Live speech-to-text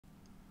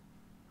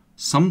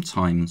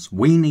Sometimes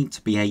we need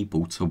to be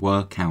able to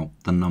work out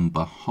the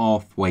number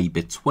halfway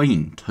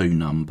between two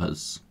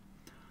numbers.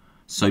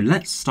 So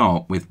let's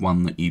start with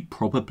one that you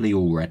probably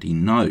already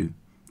know,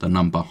 the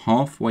number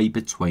halfway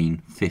between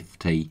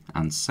 50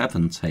 and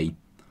 70.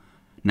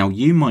 Now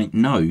you might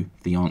know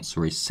the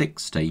answer is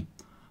 60,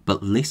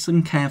 but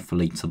listen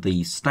carefully to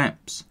these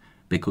steps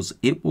because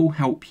it will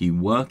help you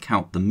work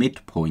out the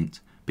midpoint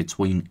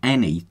between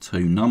any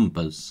two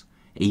numbers,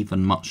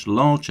 even much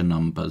larger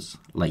numbers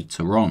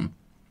later on.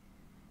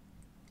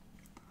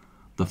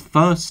 The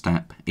first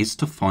step is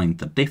to find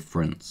the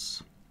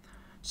difference.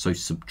 So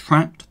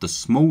subtract the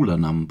smaller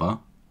number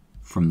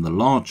from the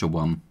larger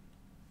one.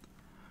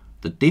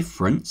 The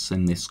difference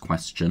in this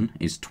question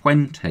is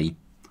 20.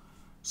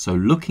 So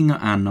looking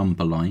at our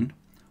number line,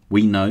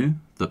 we know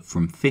that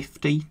from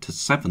 50 to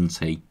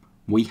 70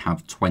 we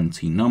have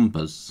 20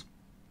 numbers.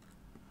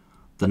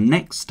 The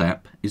next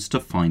step is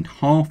to find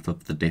half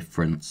of the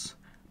difference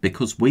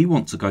because we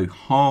want to go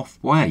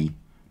halfway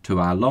to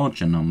our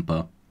larger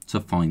number to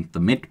find the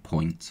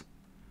midpoint.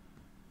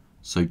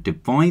 So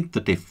divide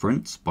the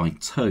difference by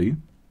 2.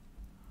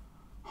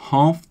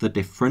 Half the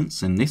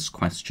difference in this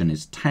question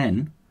is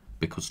 10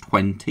 because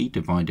 20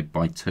 divided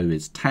by 2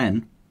 is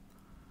 10.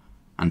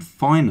 And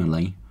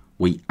finally,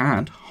 we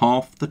add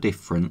half the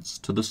difference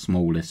to the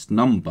smallest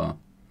number.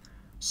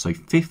 So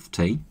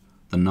 50,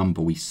 the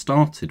number we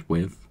started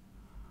with,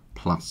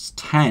 plus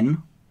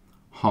 10,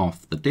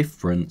 half the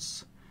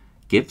difference,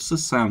 gives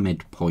us our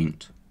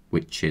midpoint,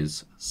 which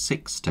is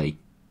 60.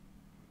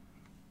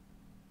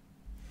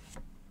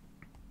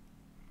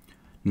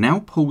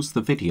 Now pause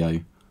the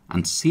video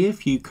and see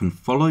if you can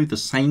follow the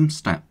same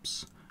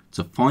steps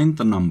to find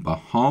the number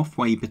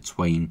halfway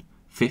between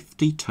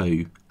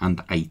 52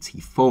 and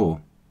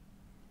 84.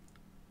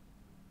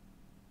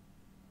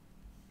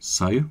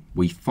 So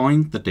we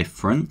find the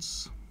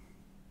difference,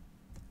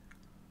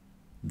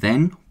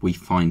 then we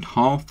find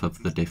half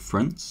of the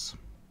difference,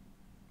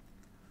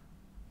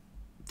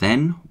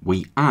 then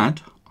we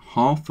add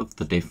half of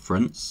the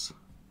difference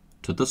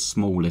to the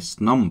smallest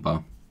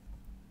number.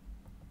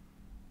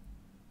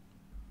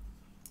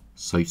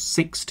 So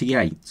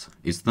 68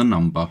 is the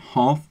number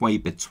halfway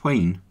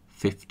between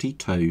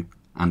 52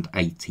 and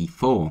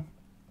 84.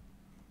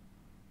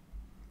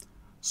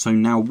 So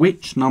now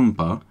which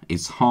number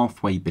is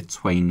halfway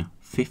between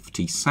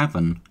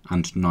 57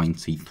 and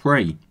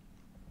 93?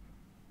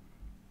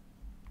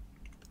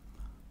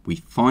 We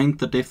find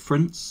the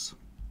difference,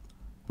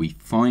 we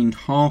find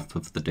half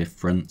of the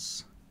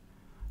difference,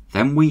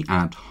 then we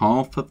add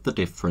half of the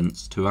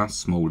difference to our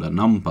smaller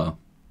number.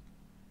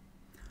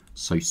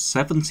 So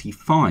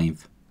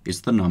 75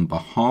 is the number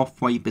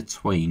halfway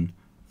between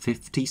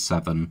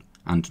 57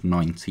 and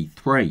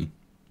 93.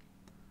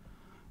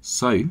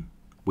 So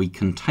we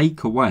can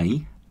take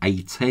away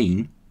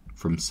 18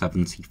 from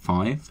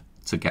 75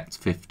 to get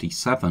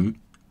 57,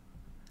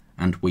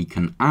 and we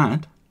can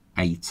add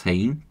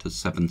 18 to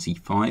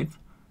 75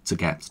 to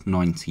get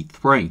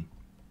 93.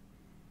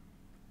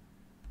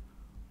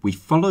 We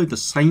follow the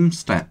same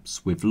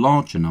steps with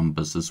larger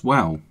numbers as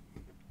well.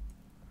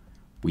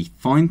 We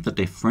find the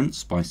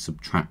difference by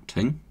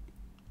subtracting.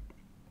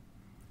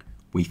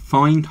 We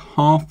find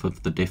half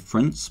of the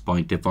difference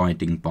by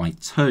dividing by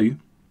 2.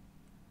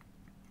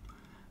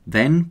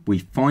 Then we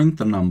find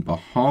the number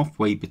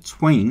halfway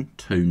between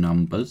two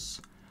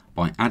numbers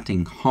by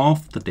adding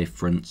half the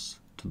difference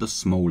to the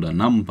smaller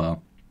number.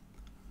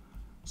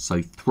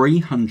 So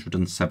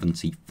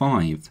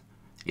 375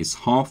 is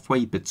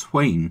halfway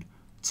between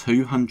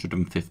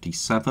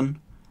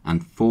 257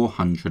 and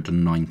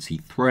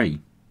 493.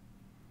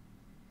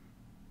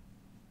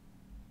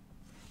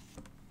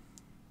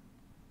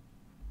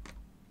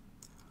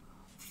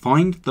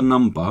 Find the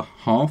number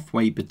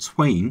halfway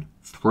between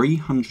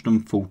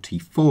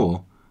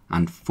 344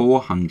 and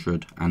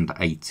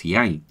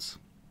 488.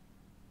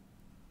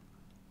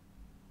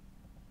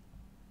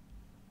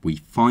 We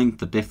find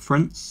the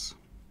difference.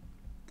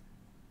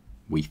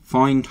 We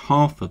find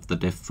half of the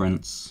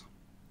difference.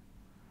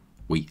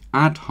 We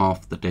add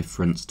half the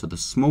difference to the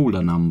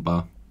smaller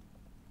number.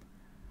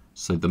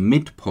 So the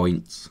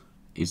midpoint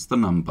is the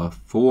number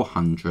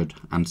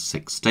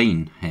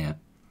 416 here.